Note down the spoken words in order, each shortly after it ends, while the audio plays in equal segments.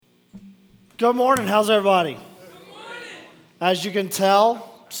Good morning. How's everybody? Good morning. As you can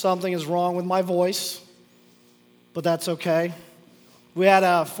tell, something is wrong with my voice, but that's okay. We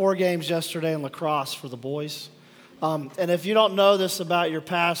had 4 games yesterday in lacrosse for the boys. And if you don't know this about your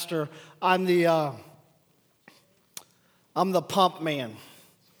pastor, I'm the pump man.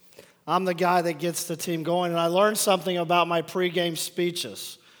 I'm the guy that gets the team going. And I learned something about my pregame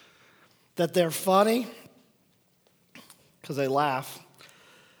speeches, that they're funny because they laugh.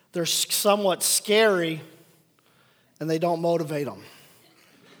 They're somewhat scary, and they don't motivate them.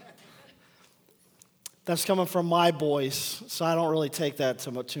 That's coming from my boys, so I don't really take that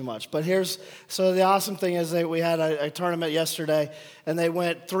too much. But so the awesome thing is that we had a tournament yesterday, and they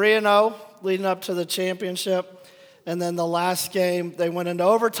went 3-0 leading up to the championship. And then the last game, they went into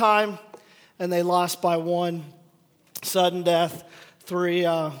overtime, and they lost by 1, sudden death,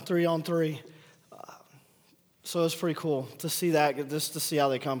 3-on-3. So it was pretty cool to see that, just to see how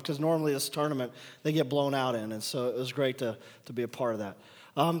they come, because normally this tournament, they get blown out in, and so it was great to be a part of that.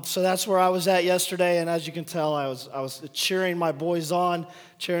 So that's where I was at yesterday, and as you can tell, I was cheering my boys on,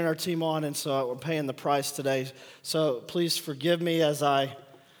 cheering our team on, and so we're paying the price today. So please forgive me as I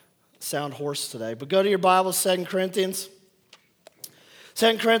sound hoarse today. But go to your Bible, 2 Corinthians.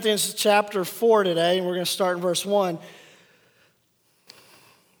 2 Corinthians chapter 4 today, and we're going to start in verse 1.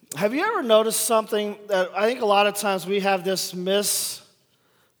 Have you ever noticed something that I think a lot of times we have this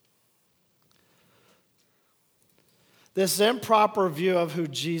improper view of who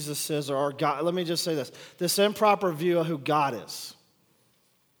Jesus is or our God? Let me just say this improper view of who God is.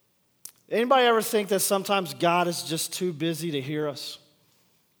 Anybody ever think that sometimes God is just too busy to hear us?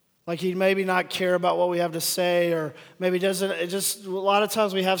 Like he maybe not care about what we have to say, or maybe doesn't. It just a lot of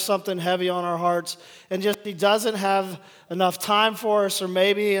times we have something heavy on our hearts, and just he doesn't have enough time for us, or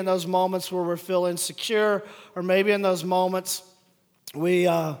maybe in those moments where we feel insecure, or maybe in those moments we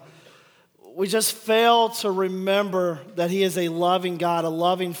just fail to remember that he is a loving God, a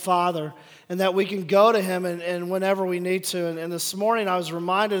loving Father, and that we can go to him and whenever we need to. And this morning I was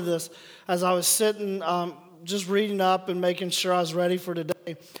reminded of this as I was sitting, just reading up and making sure I was ready for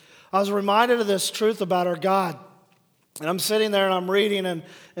today. I was reminded of this truth about our God. And I'm sitting there and I'm reading,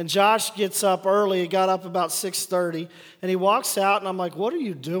 and Josh gets up early. He got up about 6:30, and he walks out, and I'm like, "What are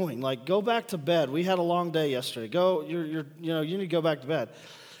you doing? Like, go back to bed. We had a long day yesterday. You need to go back to bed."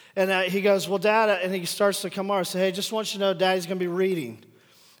 And he goes, "Well, Dad," and he starts to come over. I say, "Hey, just want you to know, Daddy's going to be reading.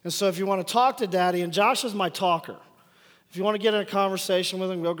 And so if you want to talk to Daddy," and Josh is my talker. If you want to get in a conversation with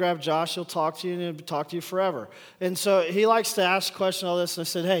him, go grab Josh. He'll talk to you, and he'll talk to you forever. And so he likes to ask questions, all this. And I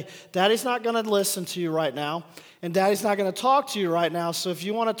said, "Hey, Daddy's not going to listen to you right now, and Daddy's not going to talk to you right now. So if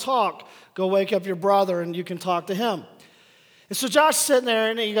you want to talk, go wake up your brother, and you can talk to him." And so Josh's sitting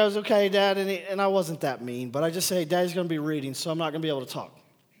there, and he goes, "Okay, Dad." And I wasn't that mean, but I just say, "Hey, Daddy's going to be reading, so I'm not going to be able to talk."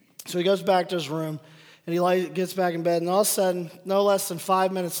 So he goes back to his room, and he gets back in bed. And all of a sudden, no less than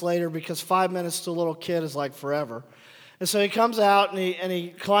 5 minutes later, because 5 minutes to a little kid is like forever. And so he comes out, and he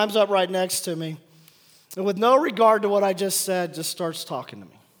climbs up right next to me. And with no regard to what I just said, just starts talking to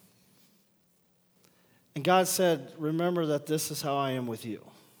me. And God said, "Remember that this is how I am with you.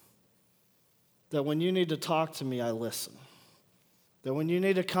 That when you need to talk to me, I listen. That when you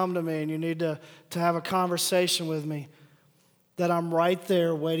need to come to me and you need to have a conversation with me, that I'm right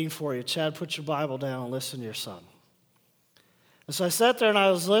there waiting for you. Chad, put your Bible down and listen to your son." And so I sat there and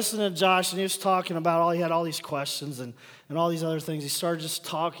I was listening to Josh, and he was talking about he had all these questions and all these other things. He started just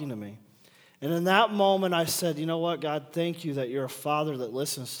talking to me. And in that moment I said, "You know what, God, thank you that you're a father that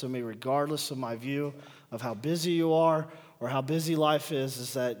listens to me regardless of my view of how busy you are or how busy life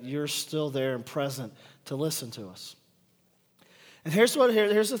is that you're still there and present to listen to us." And here's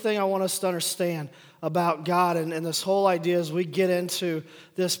the thing I want us to understand about God and this whole idea as we get into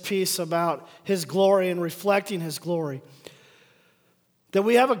this piece about his glory and reflecting his glory. That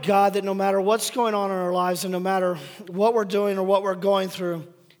we have a God that no matter what's going on in our lives and no matter what we're doing or what we're going through,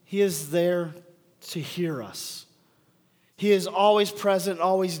 he is there to hear us. He is always present,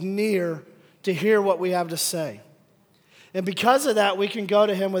 always near to hear what we have to say. And because of that, we can go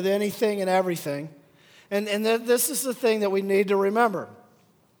to him with anything and everything. And this is the thing that we need to remember.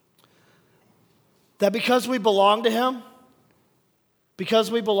 That because we belong to him,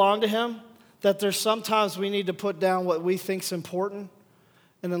 that there's sometimes we need to put down what we think is important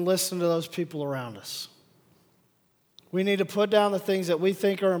and then listen to those people around us. We need to put down the things that we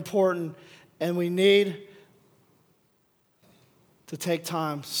think are important, and we need to take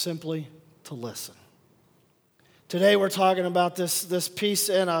time simply to listen. Today we're talking about this piece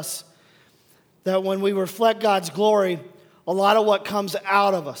in us that when we reflect God's glory, a lot of what comes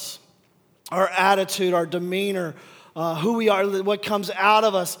out of us, our attitude, our demeanor, who we are, what comes out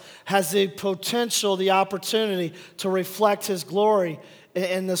of us has the potential, the opportunity to reflect His glory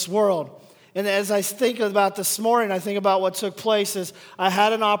in this world. And as I think about this morning, I think about what took place is I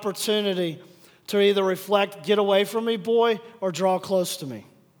had an opportunity to either reflect, get away from me, boy, or draw close to me.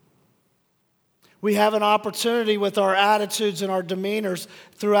 We have an opportunity with our attitudes and our demeanors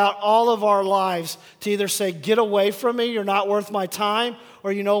throughout all of our lives to either say, get away from me, you're not worth my time,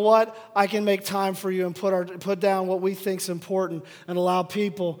 or you know what, I can make time for you and put down what we think is important and allow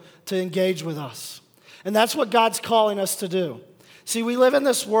people to engage with us. And that's what God's calling us to do. See, we live in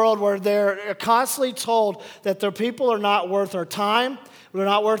this world where they're constantly told that their people are not worth our time, they're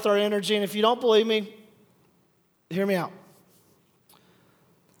not worth our energy, and if you don't believe me, hear me out.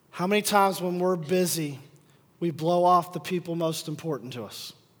 How many times when we're busy, we blow off the people most important to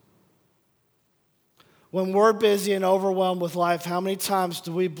us? When we're busy and overwhelmed with life, how many times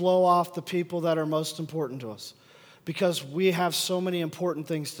do we blow off the people that are most important to us? Because we have so many important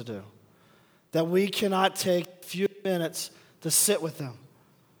things to do that we cannot take a few minutes to sit with them,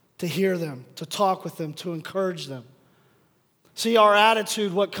 to hear them, to talk with them, to encourage them. See, our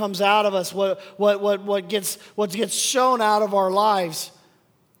attitude, what comes out of us, what gets shown out of our lives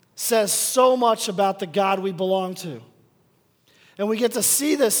says so much about the God we belong to. And we get to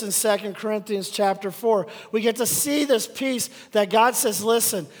see this in 2 Corinthians chapter 4. We get to see this piece that God says,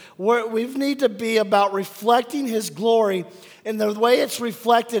 listen, we need to be about reflecting His glory. And the way it's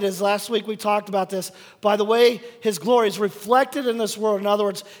reflected is, last week we talked about this, by the way His glory is reflected in this world. In other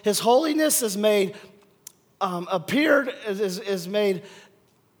words, His holiness is made, is made,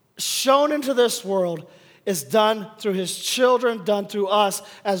 shown into this world, is done through His children, done through us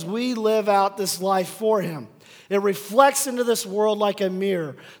as we live out this life for Him. It reflects into this world like a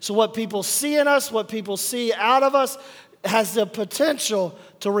mirror. So what people see in us, what people see out of us, has the potential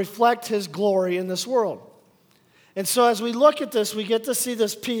to reflect His glory in this world. And so as we look at this, we get to see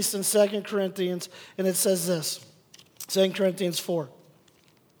this piece in 2 Corinthians, and it says this, 2 Corinthians 4.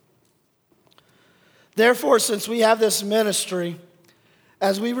 Therefore, since we have this ministry,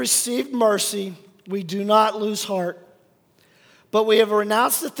 as we received mercy, we do not lose heart, but we have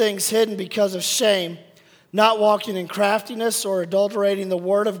renounced the things hidden because of shame, not walking in craftiness or adulterating the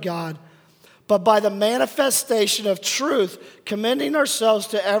word of God, but by the manifestation of truth, commending ourselves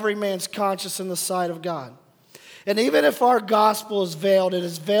to every man's conscience in the sight of God. And even if our gospel is veiled, it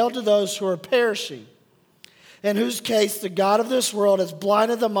is veiled to those who are perishing, in whose case the God of this world has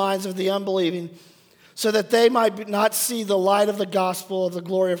blinded the minds of the unbelieving, so that they might not see the light of the gospel of the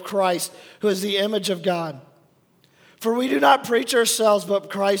glory of Christ, who is the image of God. For we do not preach ourselves, but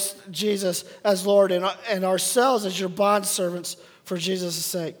Christ Jesus as Lord, and ourselves as your bondservants for Jesus'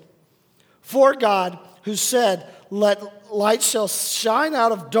 sake. For God, who said, let light shall shine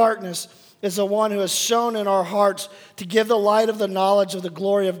out of darkness, is the one who has shone in our hearts to give the light of the knowledge of the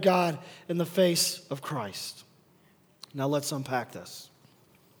glory of God in the face of Christ. Now let's unpack this.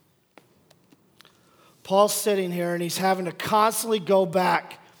 Paul's sitting here and he's having to constantly go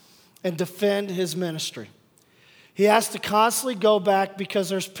back and defend his ministry. He has to constantly go back because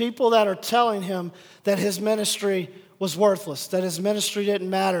there's people that are telling him that his ministry was worthless, that his ministry didn't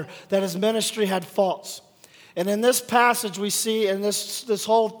matter, that his ministry had faults. And in this passage we see, in this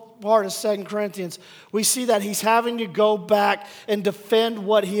whole part of 2 Corinthians, we see that he's having to go back and defend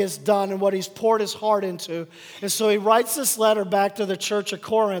what he has done and what he's poured his heart into. And so he writes this letter back to the church of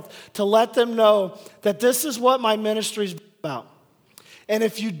Corinth to let them know that this is what my ministry is about. And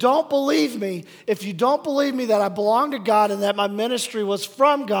if you don't believe me that I belong to God and that my ministry was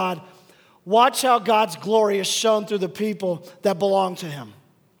from God, watch how God's glory is shown through the people that belong to Him.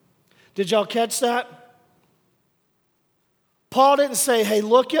 Did y'all catch that? Paul didn't say, hey,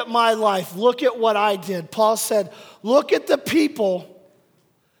 look at my life, look at what I did. Paul said, look at the people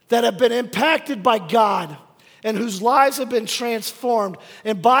that have been impacted by God and whose lives have been transformed.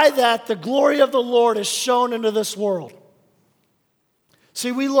 And by that, the glory of the Lord is shown into this world.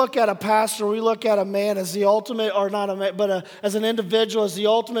 See, we look at a pastor, we look at a man as the ultimate, or not a man, but as an individual, as the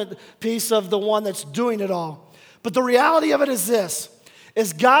ultimate piece of the one that's doing it all. But the reality of it is this,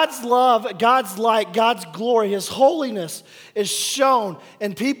 is God's love, God's light, God's glory, His holiness is shown,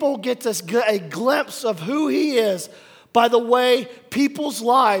 and people get a glimpse of who He is by the way people's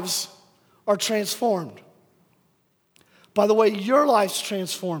lives are transformed. By the way your life's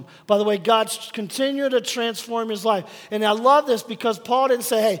transformed. By the way God's continuing to transform His life. And I love this because Paul didn't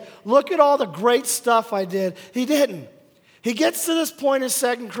say, hey, look at all the great stuff I did. He didn't. He gets to this point in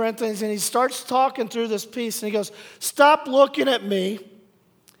 2 Corinthians and he starts talking through this piece and he goes, stop looking at me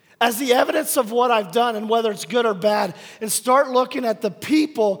as the evidence of what I've done and whether it's good or bad, and start looking at the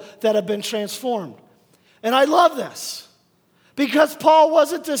people that have been transformed. And I love this. Because Paul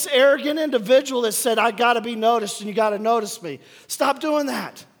wasn't this arrogant individual that said, I got to be noticed and you got to notice me. Stop doing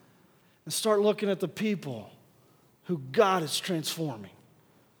that. And start looking at the people who God is transforming.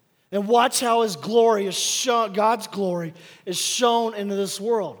 And watch how His glory is shown, God's glory is shown into this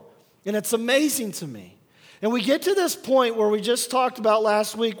world. And it's amazing to me. And we get to this point where we just talked about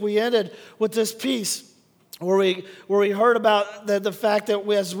last week. We ended with this piece where we heard about the fact that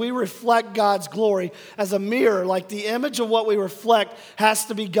as we reflect God's glory as a mirror, like the image of what we reflect has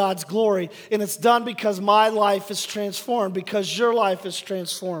to be God's glory. And it's done because my life is transformed, because your life is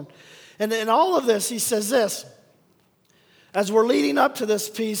transformed. And in all of this, he says this. As we're leading up to this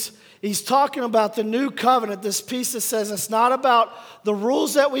piece, he's talking about the new covenant, this piece that says it's not about the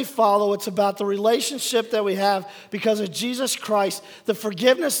rules that we follow, it's about the relationship that we have because of Jesus Christ, the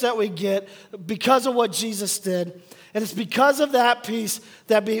forgiveness that we get because of what Jesus did. And it's because of that piece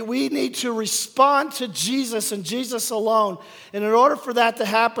that we need to respond to Jesus and Jesus alone. And in order for that to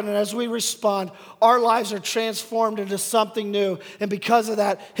happen, and as we respond, our lives are transformed into something new. And because of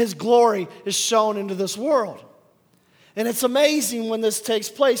that, His glory is shown into this world. And it's amazing when this takes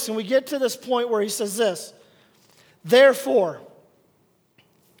place. And we get to this point where he says this. Therefore,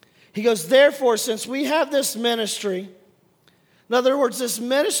 he goes, therefore, since we have this ministry, in other words, this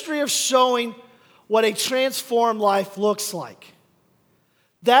ministry of showing what a transformed life looks like.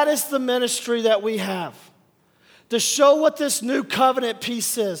 That is the ministry that we have. To show what this new covenant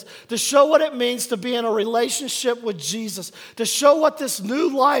piece is, to show what it means to be in a relationship with Jesus, to show what this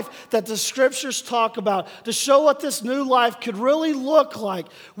new life that the scriptures talk about, to show what this new life could really look like.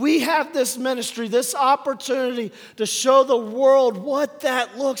 We have this ministry, this opportunity to show the world what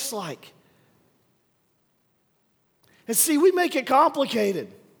that looks like. And see, we make it complicated.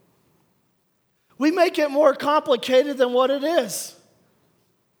 We make it more complicated than what it is.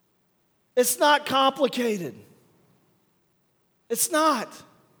 It's not complicated. It's not.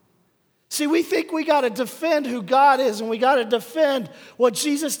 See, we think we got to defend who God is and we got to defend what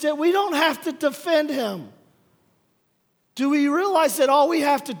Jesus did. We don't have to defend Him. Do we realize that all we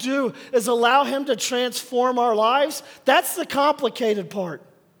have to do is allow Him to transform our lives? That's the complicated part.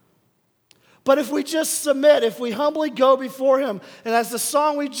 But if we just submit, if we humbly go before Him, and as the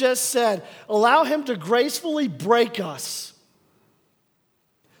song we just said, allow Him to gracefully break us,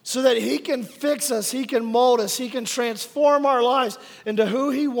 so that He can fix us, He can mold us, He can transform our lives into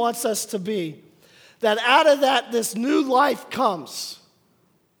who He wants us to be. That out of that, this new life comes.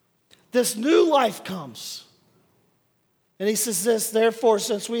 This new life comes. And he says this, therefore,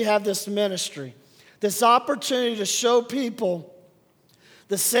 since we have this ministry, this opportunity to show people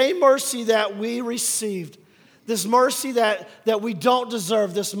the same mercy that we received, this mercy that we don't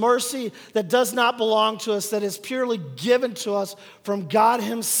deserve, this mercy that does not belong to us, that is purely given to us from God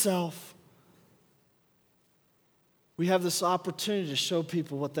Himself. We have this opportunity to show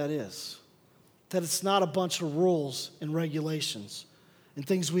people what that is. That it's not a bunch of rules and regulations and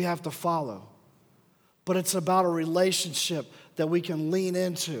things we have to follow, but it's about a relationship that we can lean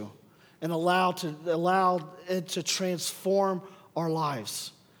into and allow it to transform our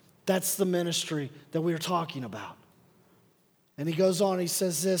lives. That's the ministry that we are talking about. And he goes on, he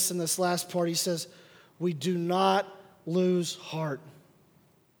says this in this last part, he says, we do not lose heart.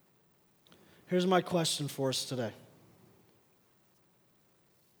 Here's my question for us today.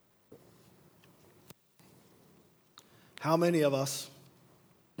 How many of us,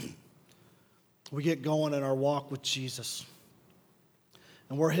 we get going in our walk with Jesus?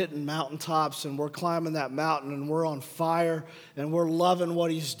 And we're hitting mountaintops and we're climbing that mountain and we're on fire and we're loving what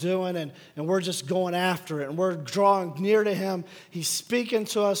He's doing and we're just going after it and we're drawing near to Him. He's speaking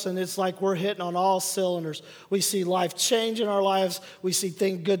to us and it's like we're hitting on all cylinders. We see life change in our lives. We see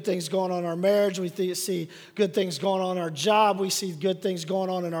good things going on in our marriage. We see good things going on in our job. We see good things going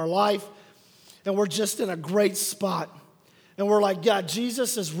on in our life. And we're just in a great spot. And we're like, God,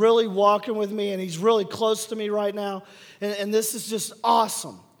 Jesus is really walking with me and He's really close to me right now. And this is just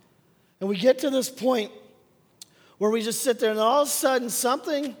awesome. And we get to this point where we just sit there and all of a sudden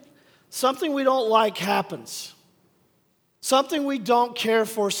something we don't like happens. Something we don't care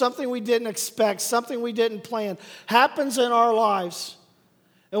for, something we didn't expect, something we didn't plan happens in our lives.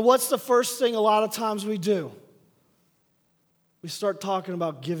 And what's the first thing a lot of times we do? We start talking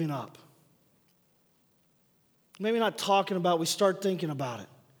about giving up. Maybe not talking about, we start thinking about it.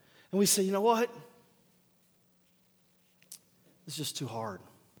 And we say, you know what? It's just too hard.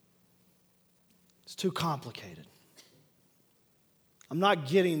 It's too complicated. I'm not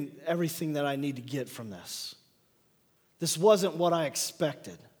getting everything that I need to get from this. This wasn't what I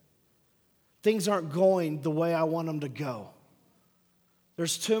expected. Things aren't going the way I want them to go.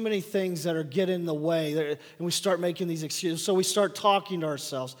 There's too many things that are getting in the way, and we start making these excuses. So we start talking to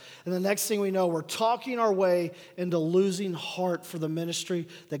ourselves. And the next thing we know, we're talking our way into losing heart for the ministry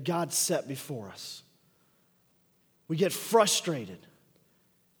that God set before us. We get frustrated.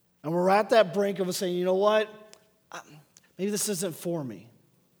 And we're at that brink of us saying, you know what? Maybe this isn't for me.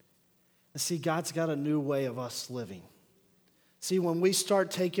 And see, God's got a new way of us living. See, when we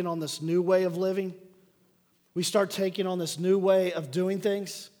start taking on this new way of living, we start taking on this new way of doing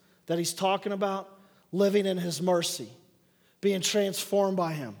things that he's talking about, living in his mercy, being transformed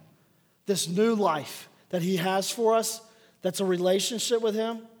by him. This new life that he has for us, that's a relationship with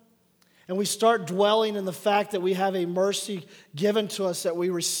him. And we start dwelling in the fact that we have a mercy given to us that we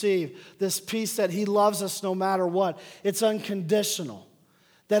receive. This peace that he loves us no matter what. It's unconditional.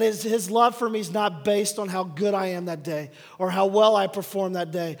 That is, his love for me is not based on how good I am that day or how well I perform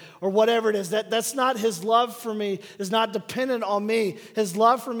that day or whatever it is. That's not his love for me is not dependent on me. His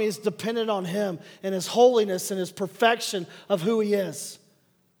love for me is dependent on him and his holiness and his perfection of who he is.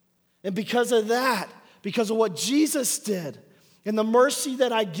 And because of that, because of what Jesus did and the mercy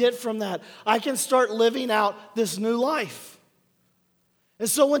that I get from that, I can start living out this new life. And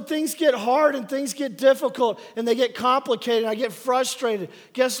so when things get hard and things get difficult and they get complicated and I get frustrated,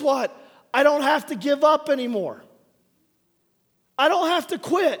 guess what? I don't have to give up anymore. I don't have to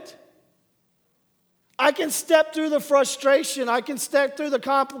quit. I can step through the frustration. I can step through the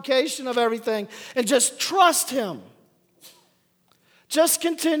complication of everything and just trust him. Just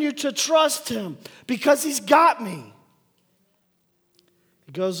continue to trust him because he's got me.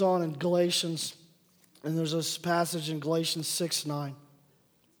 It goes on in Galatians, and there's this passage in Galatians 6:9.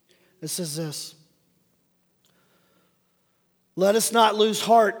 It says this: let us not lose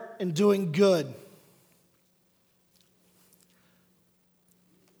heart in doing good.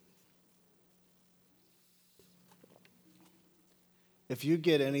 If you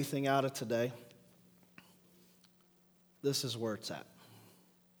get anything out of today, this is where it's at.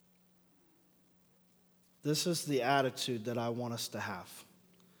 This is the attitude that I want us to have.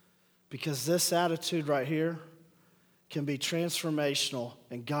 Because this attitude right here can be transformational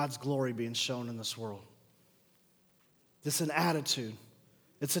and God's glory being shown in this world. It's an attitude.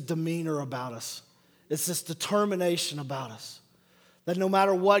 It's a demeanor about us. It's this determination about us. That no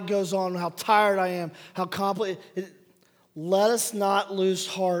matter what goes on, how tired I am, how complicated, let us not lose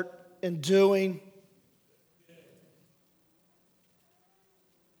heart in doing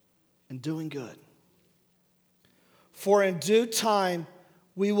good. For in due time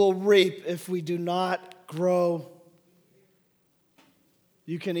we will reap if we do not grow.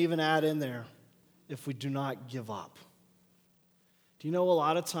 You can even add in there, if we do not give up. Do you know a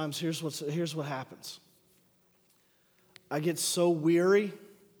lot of times, here's what happens. I get so weary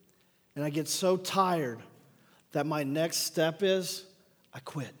and I get so tired that my next step is I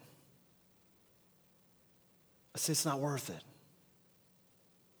quit. I say it's not worth it.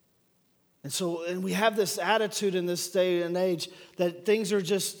 And we have this attitude in this day and age that things are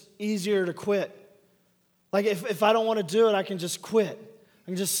just easier to quit. Like if I don't want to do it, I can just quit. I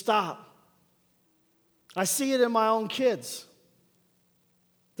can just stop. I see it in my own kids.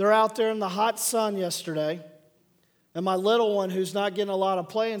 They're out there in the hot sun yesterday, and my little one, who's not getting a lot of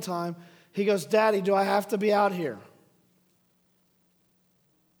playing time, he goes, "Daddy, do I have to be out here?"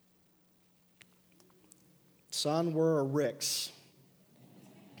 Son, we're a Rick's.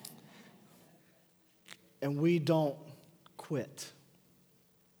 And we don't quit.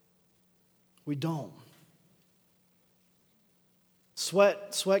 We don't.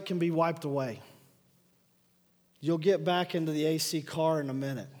 Sweat can be wiped away. You'll get back into the AC car in a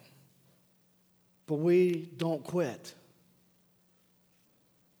minute. But we don't quit.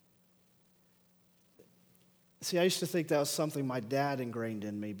 See, I used to think that was something my dad ingrained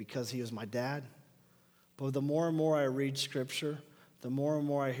in me because he was my dad. But the more and more I read Scripture, the more and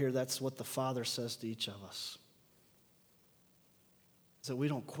more I hear that's what the Father says to each of us. Is that we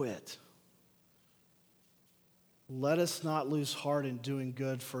don't quit. Let us not lose heart in doing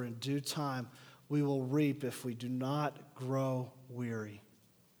good, for in due time we will reap if we do not grow weary.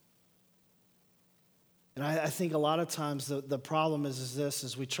 And I think a lot of times the problem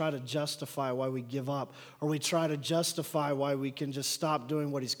is we try to justify why we give up, or we try to justify why we can just stop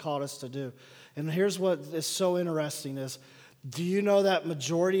doing what he's called us to do. And here's what is so interesting is, do you know that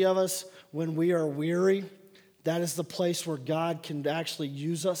majority of us, when we are weary, that is the place where God can actually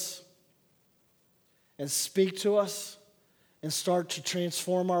use us and speak to us and start to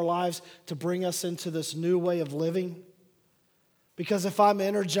transform our lives to bring us into this new way of living? Because if I'm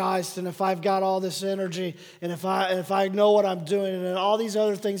energized and if I've got all this energy and if I know what I'm doing and all these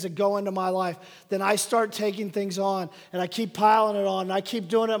other things that go into my life, then I start taking things on and I keep piling it on and I keep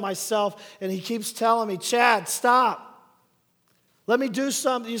doing it myself, and he keeps telling me, Chad, stop. Let me do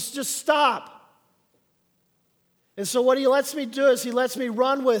something. Just stop. And so what he lets me do is he lets me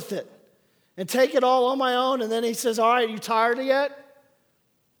run with it and take it all on my own, and then he says, all right, you tired yet?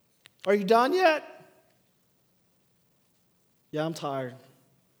 Are you done yet? Yeah, I'm tired.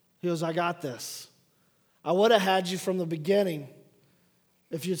 He goes, I got this. I would have had you from the beginning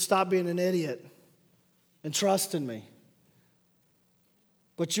if you'd stop being an idiot and trust in me.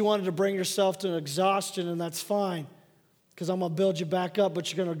 But you wanted to bring yourself to an exhaustion, and that's fine, because I'm going to build you back up,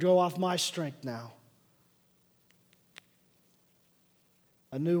 but you're going to go off my strength now.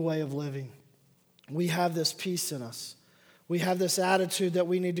 A new way of living. We have this peace in us. We have this attitude that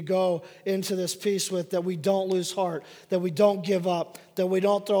we need to go into this peace with, that we don't lose heart, that we don't give up, that we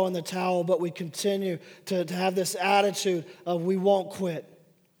don't throw in the towel, but we continue to have this attitude of we won't quit.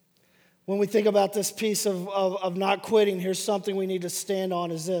 When we think about this piece of not quitting, here's something we need to stand on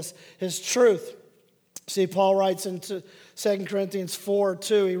is this, his truth. See, Paul writes in 2 Corinthians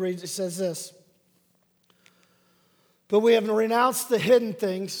 4:2, he says this, but we have renounced the hidden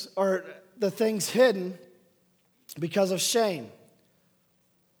things, or the things hidden, because of shame,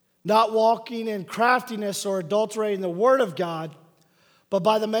 not walking in craftiness or adulterating the word of God, but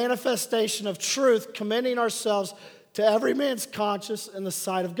by the manifestation of truth, commending ourselves to every man's conscience in the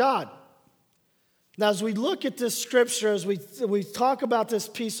sight of God. Now, as we look at this scripture, as we talk about this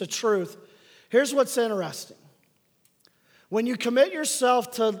piece of truth, here's what's interesting. When you commit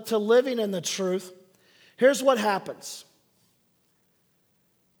yourself to living in the truth, here's what happens.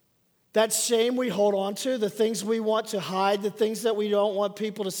 That shame we hold on to, the things we want to hide, the things that we don't want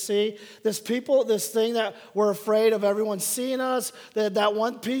people to see, this thing that we're afraid of everyone seeing us, that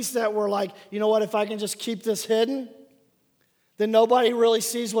one piece that we're like, you know what, if I can just keep this hidden, then nobody really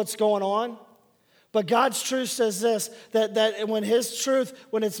sees what's going on. But God's truth says this, that when his truth,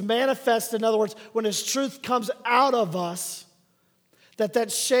 when it's manifested, in other words, when his truth comes out of us,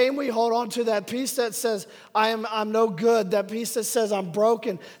 that shame we hold on to, that piece that says I'm no good, that piece that says I'm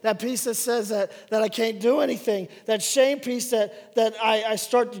broken, that piece that says that I can't do anything, that shame piece that I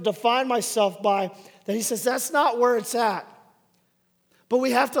start to define myself by, that he says that's not where it's at. But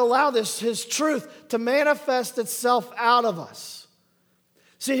we have to allow his truth to manifest itself out of us.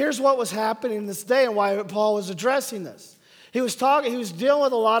 See, here's what was happening this day and why Paul was addressing this. He was dealing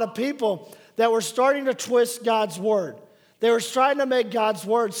with a lot of people that were starting to twist God's word. They were trying to make God's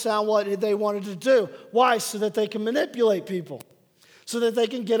word sound what they wanted to do. Why? So that they can manipulate people. So that they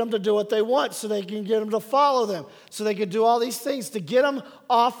can get them to do what they want. So they can get them to follow them. So they can do all these things to get them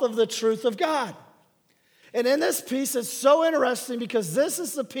off of the truth of God. And in this piece, it's so interesting because this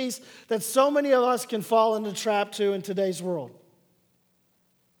is the piece that so many of us can fall into trap to in today's world.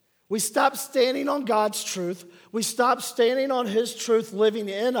 We stop standing on God's truth. We stop standing on his truth living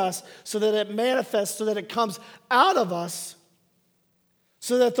in us so that it manifests, so that it comes out of us,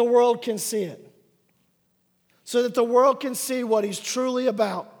 so that the world can see it. So that the world can see what he's truly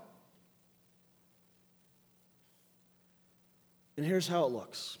about. And here's how it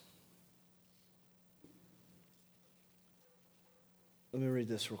looks. Let me read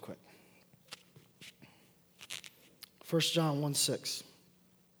this real quick. 1 John 1:6.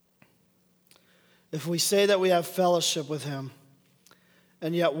 If we say that we have fellowship with him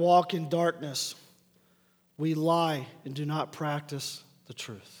and yet walk in darkness, we lie and do not practice the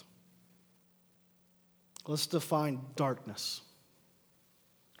truth. Let's define darkness.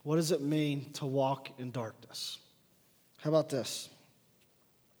 What does it mean to walk in darkness? How about this?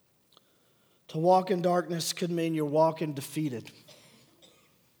 To walk in darkness could mean you're walking defeated.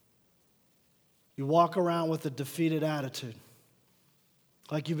 You walk around with a defeated attitude.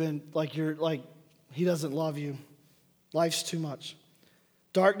 He doesn't love you. Life's too much.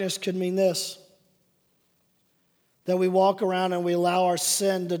 Darkness could mean this, that we walk around and we allow our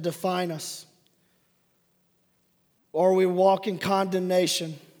sin to define us. Or we walk in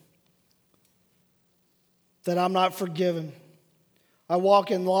condemnation, that I'm not forgiven. I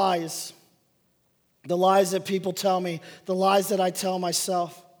walk in lies, the lies that people tell me, the lies that I tell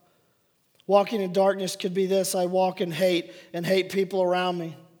myself. Walking in darkness could be this, I walk in hate and hate people around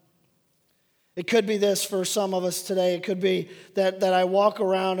me. It could be this for some of us today. It could be that I walk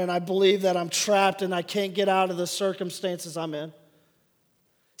around and I believe that I'm trapped and I can't get out of the circumstances I'm in.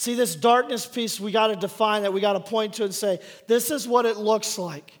 See, this darkness piece, we got to define that. We got to point to it and say, this is what it looks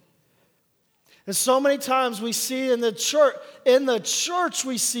like. And so many times we see in the church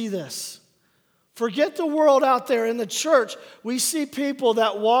we see this. Forget the world out there. In the church, we see people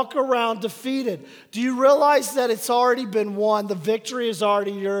that walk around defeated. Do you realize that it's already been won? The victory is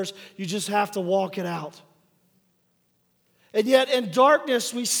already yours. You just have to walk it out. And yet in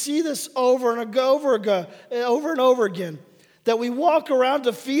darkness, we see this over and over again, that we walk around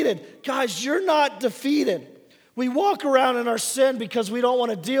defeated. Guys, you're not defeated. We walk around in our sin because we don't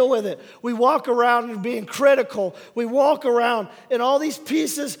want to deal with it. We walk around in being critical. We walk around in all these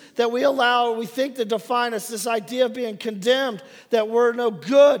pieces that we allow, we think to define us, this idea of being condemned, that we're no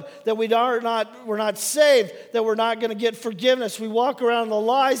good, that we're not saved, that we're not going to get forgiveness. We walk around in the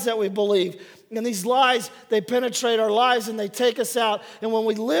lies that we believe. And these lies, they penetrate our lives and they take us out. And when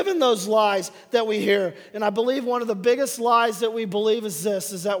we live in those lies that we hear, and I believe one of the biggest lies that we believe is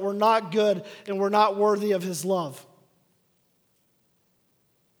this, is that we're not good and we're not worthy of His love.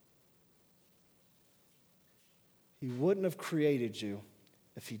 He wouldn't have created you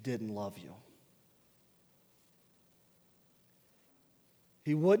if He didn't love you.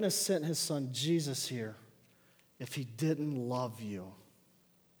 He wouldn't have sent His Son Jesus here if He didn't love you.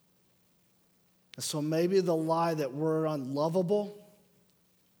 And so maybe the lie that we're unlovable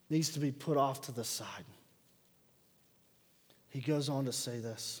needs to be put off to the side. He goes on to say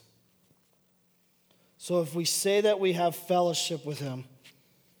this. So if we say that we have fellowship with Him,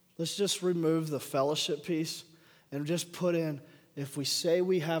 let's just remove the fellowship piece and just put in, if we say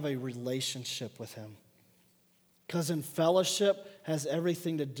we have a relationship with Him. Because in fellowship has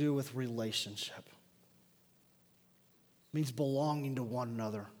everything to do with relationship. It means belonging to one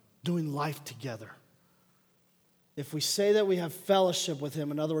another. Doing life together. If we say that we have fellowship with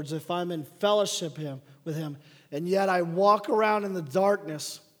Him, in other words, if I'm in fellowship with Him, and yet I walk around in the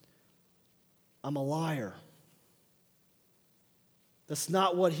darkness, I'm a liar. That's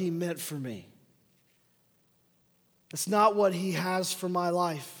not what He meant for me. That's not what He has for my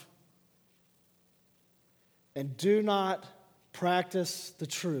life. And do not practice the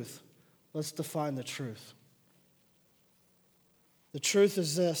truth. Let's define the truth. The truth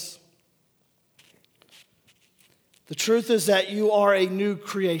is this. The truth is that you are a new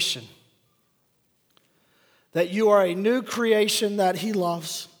creation. That you are a new creation that He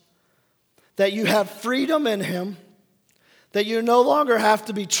loves. That you have freedom in Him. That you no longer have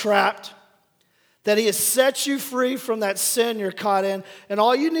to be trapped. That He has set you free from that sin you're caught in. And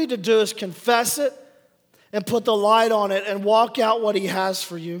all you need to do is confess it and put the light on it and walk out what He has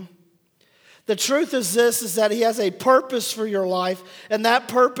for you. The truth is this, is that He has a purpose for your life, and that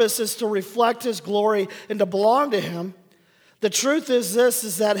purpose is to reflect His glory and to belong to Him. The truth is this,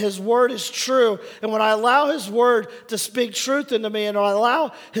 is that His word is true, and when I allow His word to speak truth into me and I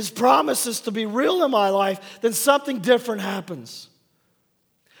allow His promises to be real in my life, then something different happens.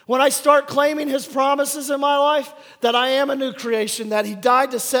 When I start claiming His promises in my life, that I am a new creation, that He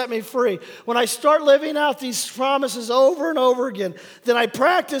died to set me free. When I start living out these promises over and over again, then I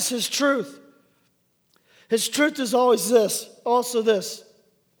practice His truth. His truth is always this, also this,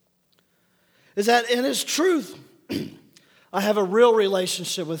 is that in His truth, I have a real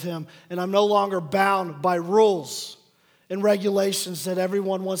relationship with Him, and I'm no longer bound by rules and regulations that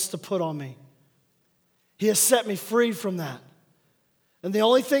everyone wants to put on me. He has set me free from that. And the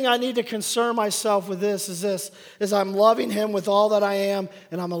only thing I need to concern myself with this, is I'm loving Him with all that I am,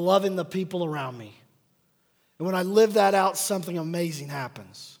 and I'm loving the people around me. And when I live that out, something amazing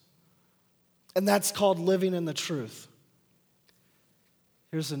happens. And that's called living in the truth.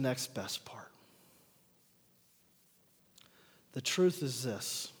 Here's the next best part. The truth is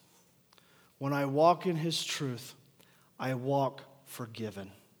this. When I walk in His truth, I walk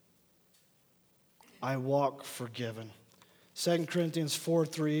forgiven. I walk forgiven. 2 Corinthians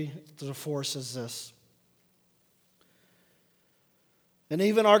 4:3-4 says this. And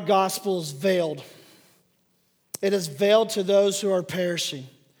even our gospel is veiled. It is veiled to those who are perishing,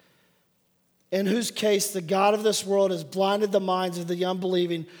 in whose case the God of this world has blinded the minds of the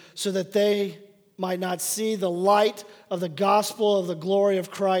unbelieving so that they might not see the light of the gospel of the glory of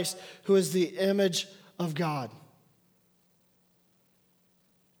Christ, who is the image of God.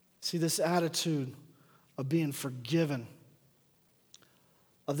 See, this attitude of being forgiven,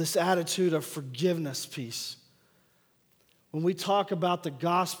 of this attitude of forgiveness piece. When we talk about the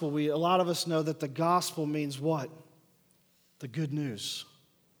gospel, a lot of us know that the gospel means what? The good news.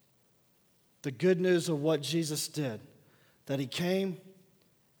 The good news of what Jesus did. That He came,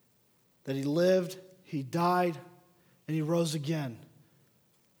 that He lived, He died, and He rose again.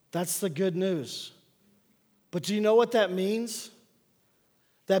 That's the good news. But do you know what that means?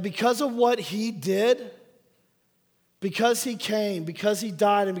 That because of what He did, because He came, because He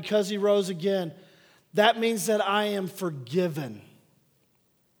died, and because He rose again, that means that I am forgiven.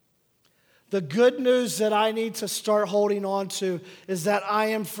 The good news that I need to start holding on to is that I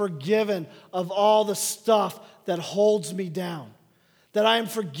am forgiven of all the stuff that holds me down. That I am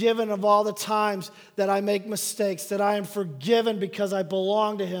forgiven of all the times that I make mistakes. That I am forgiven because I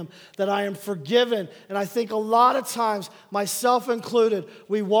belong to Him. That I am forgiven. And I think a lot of times, myself included,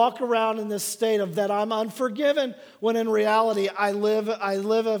 we walk around in this state of that I'm unforgiven, when in reality I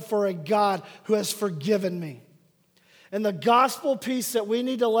live for a God who has forgiven me. And the gospel piece that we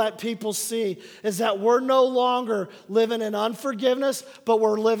need to let people see is that we're no longer living in unforgiveness, but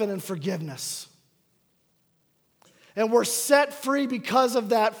we're living in forgiveness. And we're set free because of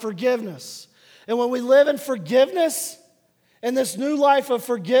that forgiveness. And when we live in forgiveness, in this new life of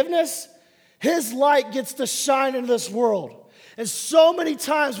forgiveness, His light gets to shine into this world. And so many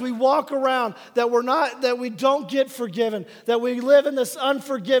times we walk around that we don't get forgiven, that we live in this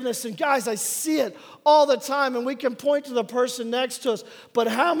unforgiveness. And guys, I see it all the time, and we can point to the person next to us. But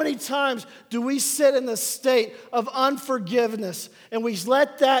how many times do we sit in this state of unforgiveness, and we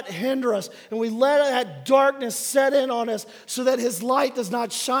let that hinder us, and we let that darkness set in on us so that His light does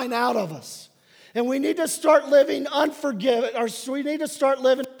not shine out of us? And we need to start living we need to start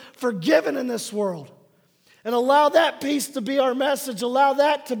living forgiven in this world. And allow that piece to be our message. Allow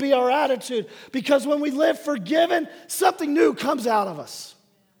that to be our attitude. Because when we live forgiven, something new comes out of us.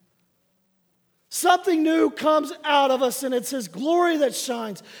 Something new comes out of us, and it's His glory that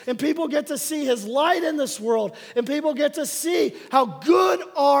shines. And people get to see His light in this world. And people get to see how good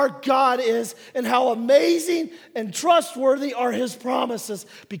our God is and how amazing and trustworthy are His promises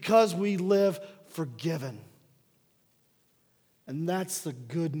because we live forgiven. And that's the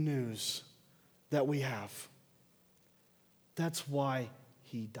good news that we have. That's why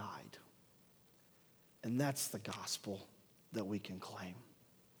He died. And that's the gospel that we can claim.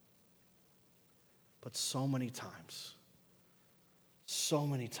 But so many times,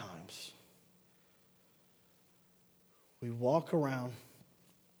 we walk around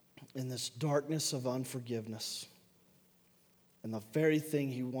in this darkness of unforgiveness. And the very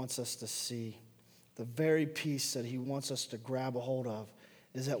thing He wants us to see, the very piece that He wants us to grab a hold of,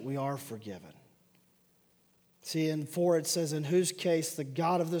 is that we are forgiven. See, in 4 it says, in whose case the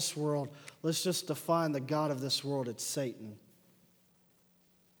God of this world, let's just define the God of this world, it's Satan.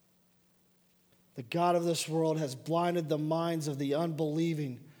 The God of this world has blinded the minds of the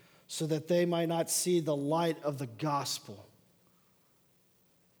unbelieving so that they might not see the light of the gospel.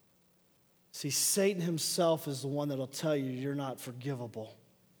 See, Satan himself is the one that will tell you you're not forgivable.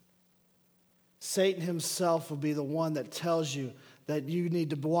 Satan himself will be the one that tells you that you need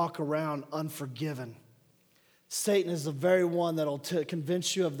to walk around unforgiven. Satan is the very one that will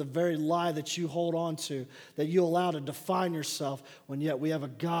convince you of the very lie that you hold on to, that you allow to define yourself, when yet we have a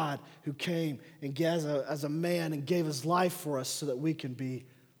God who came and as a man and gave His life for us so that we can be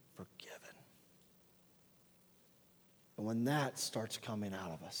forgiven. And when that starts coming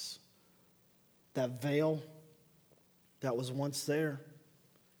out of us, that veil that was once there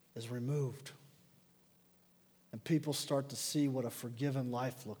is removed. And people start to see what a forgiven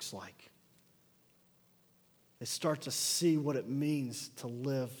life looks like. They start to see what it means to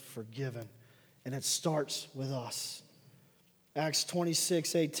live forgiven. And it starts with us. Acts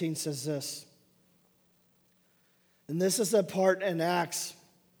 26:18 says this. And this is the part in Acts.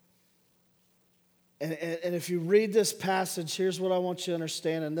 And if you read this passage, here's what I want you to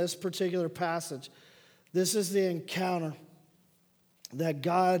understand. In this particular passage, this is the encounter that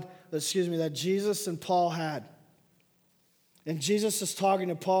Jesus and Paul had. And Jesus is talking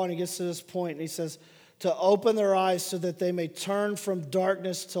to Paul, and he gets to this point, and he says, to open their eyes so that they may turn from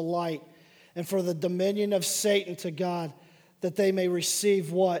darkness to light, and for the dominion of Satan to God, that they may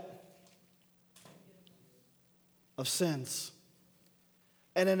receive what? Of sins.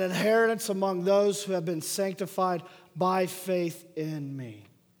 And an inheritance among those who have been sanctified by faith in me.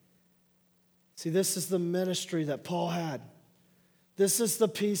 See, this is the ministry that Paul had. This is the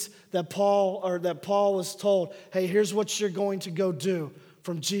piece that Paul was told, hey, here's what you're going to go do,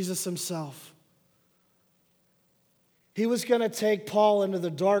 from Jesus himself. He was going to take Paul into the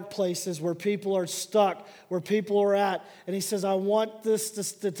dark places where people are stuck, where people are at. And he says, I want this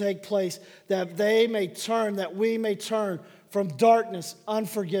to take place, that they may turn, that we may turn from darkness,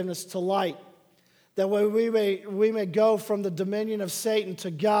 unforgiveness, to light. That we may go from the dominion of Satan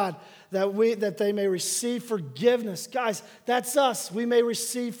to God, that they may receive forgiveness. Guys, that's us. We may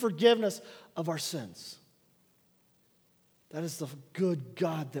receive forgiveness of our sins. That is the good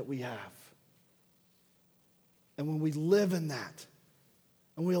God that we have. And when we live in that,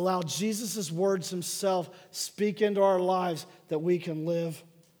 and we allow Jesus' words himself speak into our lives, that we can live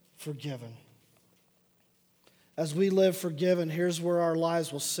forgiven. As we live forgiven, here's where our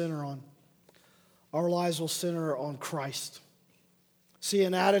lives will center on. our lives will center on Christ. See,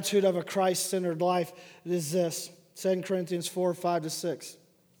 an attitude of a Christ-centered life is this. 2 Corinthians 4, 5-6. It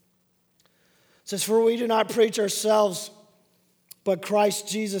says, "For we do not preach ourselves, but Christ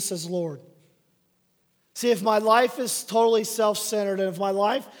Jesus as Lord." See, if my life is totally self-centered, and if my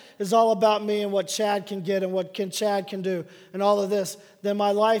life is all about me and what Chad can get and what Chad can do and all of this, then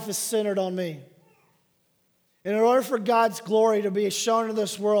my life is centered on me. And in order for God's glory to be shown in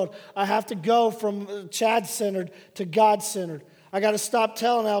this world, I have to go from Chad-centered to God-centered. I got to stop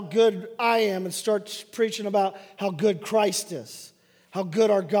telling how good I am and start preaching about how good Christ is, how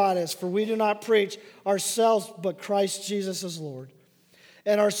good our God is. For we do not preach ourselves, but Christ Jesus as Lord,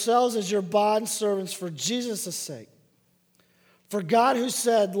 and ourselves as your bondservants for Jesus' sake. For God, who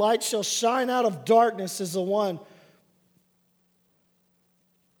said, "Light shall shine out of darkness," is the one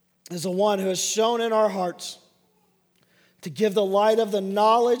who has shone in our hearts to give the light of the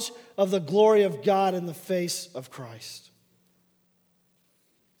knowledge of the glory of God in the face of Christ.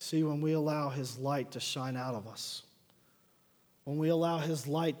 See, when we allow His light to shine out of us, when we allow His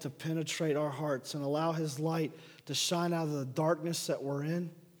light to penetrate our hearts and allow His light to shine out of the darkness that we're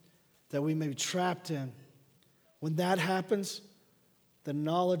in, that we may be trapped in, when that happens, the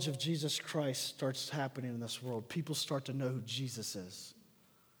knowledge of Jesus Christ starts happening in this world. People start to know who Jesus is.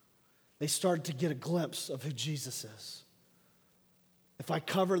 They start to get a glimpse of who Jesus is. If I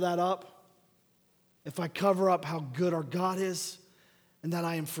cover that up, if I cover up how good our God is and that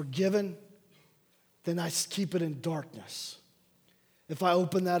I am forgiven, then I keep it in darkness. If I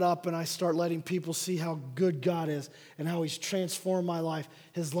open that up and I start letting people see how good God is and how He's transformed my life,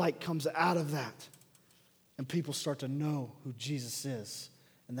 His light comes out of that. And people start to know who Jesus is.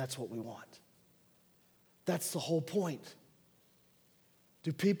 And that's what we want. That's the whole point.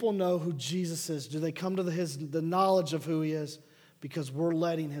 Do people know who Jesus is? Do they come to the knowledge of who He is? Because we're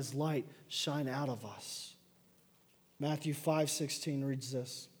letting His light shine out of us. Matthew 5:16 reads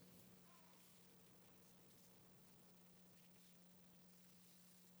this.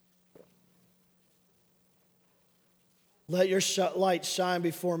 "Let your light shine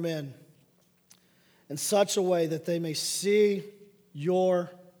before men in such a way that they may see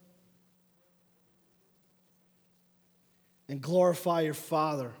your and glorify your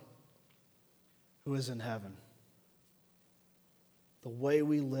Father who is in heaven." The way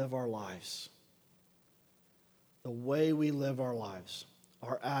we live our lives,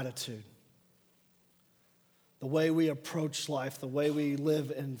 our attitude, the way we approach life, the way we live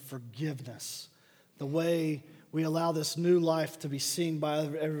in forgiveness, the way we allow this new life to be seen by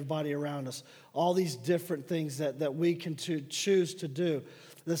everybody around us, all these different things that we can choose to do,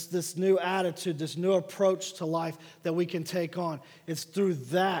 this new attitude, this new approach to life that we can take on. It's through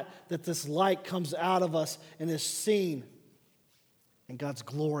that this light comes out of us and is seen, and God's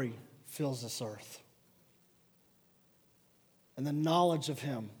glory fills this earth. And the knowledge of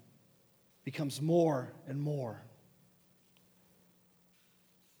Him becomes more and more.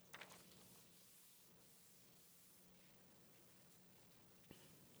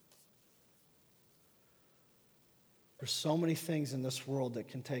 There's so many things in this world that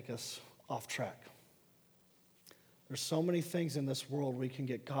can take us off track. There's so many things in this world we can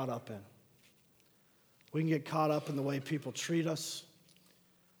get caught up in. We can get caught up in the way people treat us.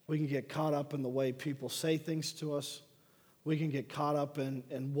 We can get caught up in the way people say things to us. We can get caught up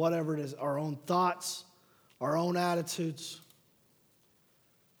in whatever it is, our own thoughts, our own attitudes.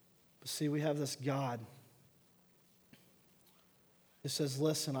 But see, we have this God who says,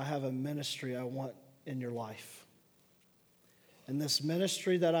 "Listen, I have a ministry I want in your life. And this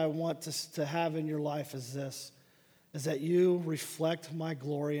ministry that I want to have in your life is this, is that you reflect my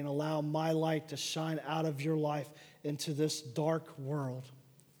glory and allow my light to shine out of your life into this dark world.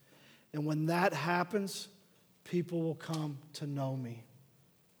 And when that happens, people will come to know me.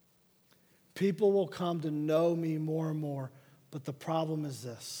 People will come to know me more and more. But the problem is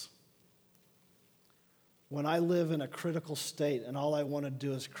this. When I live in a critical state and all I want to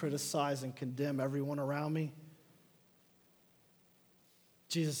do is criticize and condemn everyone around me,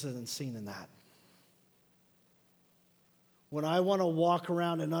 Jesus isn't seen in that. When I want to walk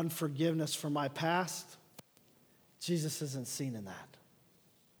around in unforgiveness for my past, Jesus isn't seen in that.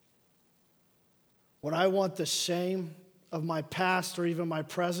 When I want the shame of my past or even my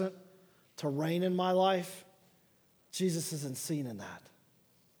present to reign in my life, Jesus isn't seen in that.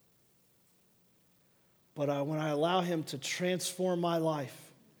 But when I allow Him to transform my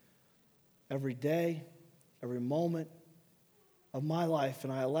life every day, every moment of my life,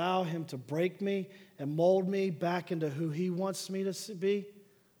 and I allow Him to break me and mold me back into who He wants me to be,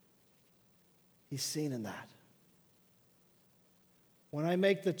 He's seen in that. When I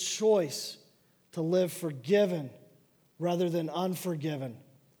make the choice to live forgiven rather than unforgiven.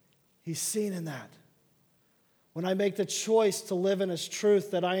 He's seen in that. When I make the choice to live in His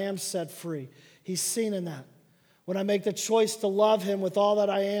truth, that I am set free, He's seen in that. When I make the choice to love Him with all that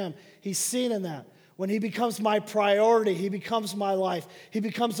I am, He's seen in that. When He becomes my priority, He becomes my life. He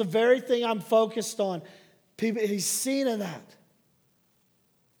becomes the very thing I'm focused on. He's seen in that.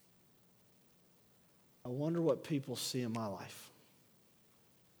 I wonder what people see in my life.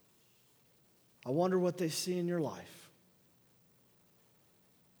 I wonder what they see in your life.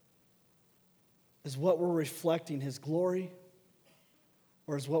 Is what we're reflecting His glory,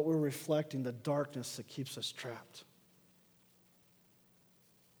 or is what we're reflecting the darkness that keeps us trapped?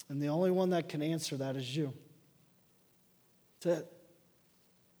 And the only one that can answer that is you. That's it.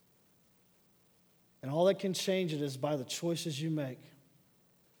 And all that can change it is by the choices you make.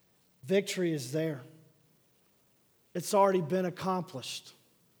 Victory is there. It's already been accomplished.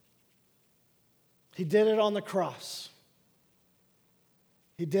 He did it on the cross.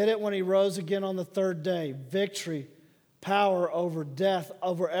 He did it when He rose again on the third day. Victory, power over death,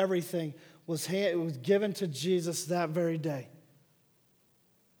 over everything was given to Jesus that very day.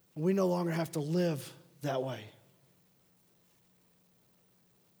 We no longer have to live that way.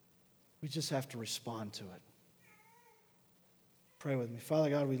 We just have to respond to it. Pray with me. Father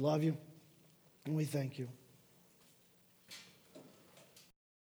God, we love You and we thank You.